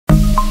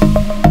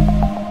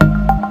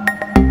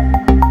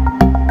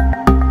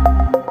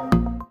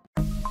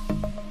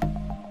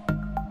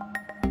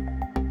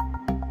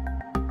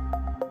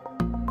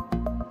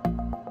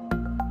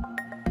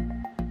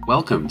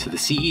Welcome to the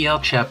CEL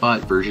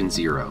Chatbot version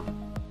 0.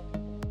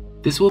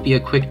 This will be a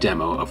quick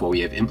demo of what we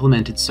have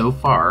implemented so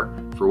far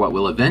for what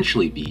will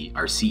eventually be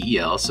our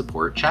CEL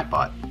support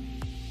chatbot.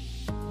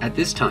 At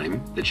this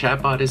time, the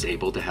chatbot is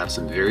able to have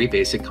some very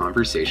basic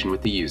conversation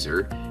with the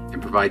user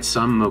and provide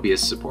some Mobius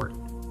support.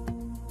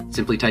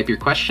 Simply type your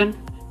question,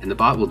 and the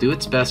bot will do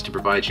its best to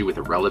provide you with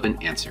a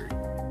relevant answer.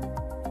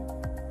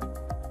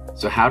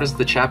 So how does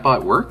the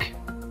chatbot work?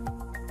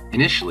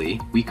 Initially,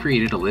 we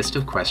created a list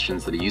of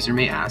questions that a user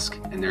may ask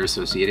and their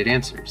associated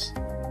answers.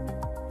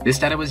 This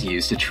data was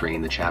used to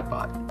train the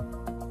chatbot.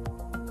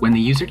 When the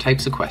user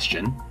types a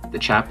question, the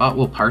chatbot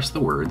will parse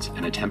the words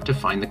and attempt to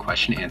find the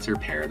question-answer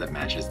pair that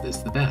matches this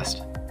the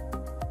best.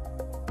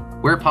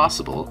 Where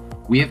possible,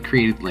 we have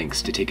created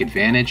links to take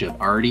advantage of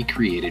already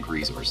created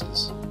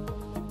resources.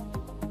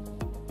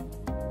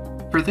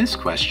 For this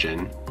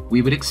question,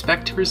 we would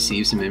expect to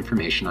receive some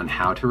information on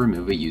how to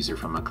remove a user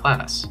from a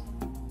class.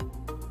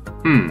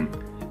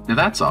 Now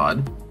that's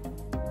odd.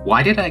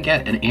 Why did I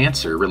get an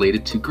answer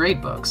related to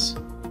gradebooks?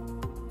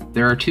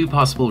 There are two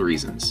possible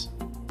reasons.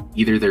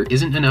 Either there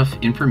isn't enough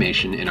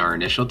information in our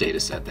initial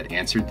dataset that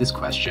answered this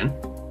question,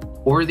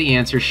 or the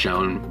answer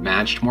shown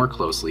matched more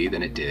closely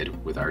than it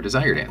did with our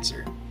desired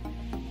answer.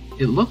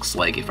 It looks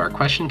like if our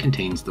question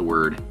contains the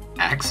word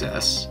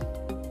access,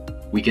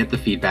 we get the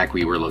feedback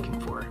we were looking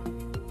for.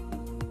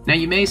 Now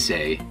you may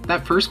say,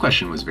 that first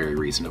question was very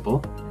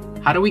reasonable.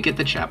 How do we get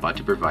the chatbot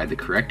to provide the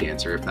correct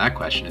answer if that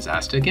question is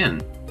asked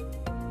again?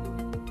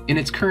 In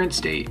its current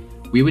state,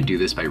 we would do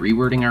this by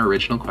rewording our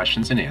original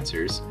questions and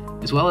answers,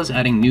 as well as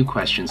adding new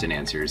questions and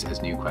answers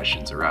as new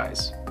questions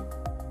arise.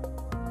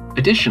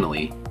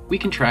 Additionally, we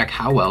can track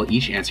how well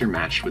each answer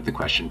matched with the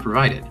question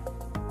provided.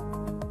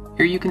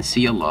 Here you can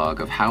see a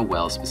log of how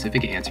well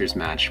specific answers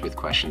matched with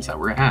questions that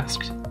were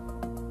asked.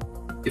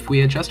 If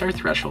we adjust our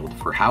threshold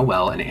for how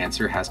well an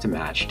answer has to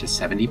match to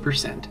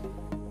 70%,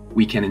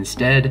 we can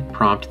instead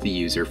prompt the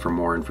user for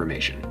more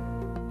information.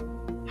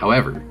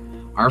 However,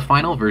 our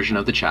final version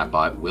of the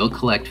chatbot will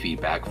collect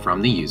feedback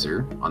from the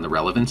user on the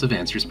relevance of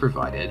answers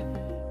provided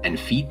and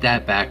feed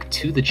that back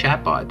to the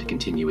chatbot to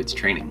continue its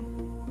training.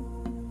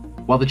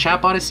 While the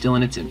chatbot is still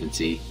in its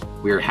infancy,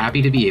 we are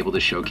happy to be able to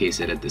showcase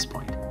it at this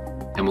point,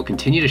 and will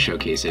continue to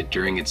showcase it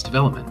during its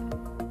development.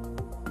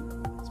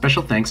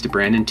 Special thanks to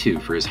Brandon too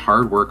for his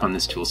hard work on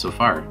this tool so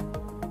far.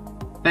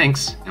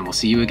 Thanks, and we'll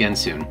see you again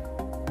soon.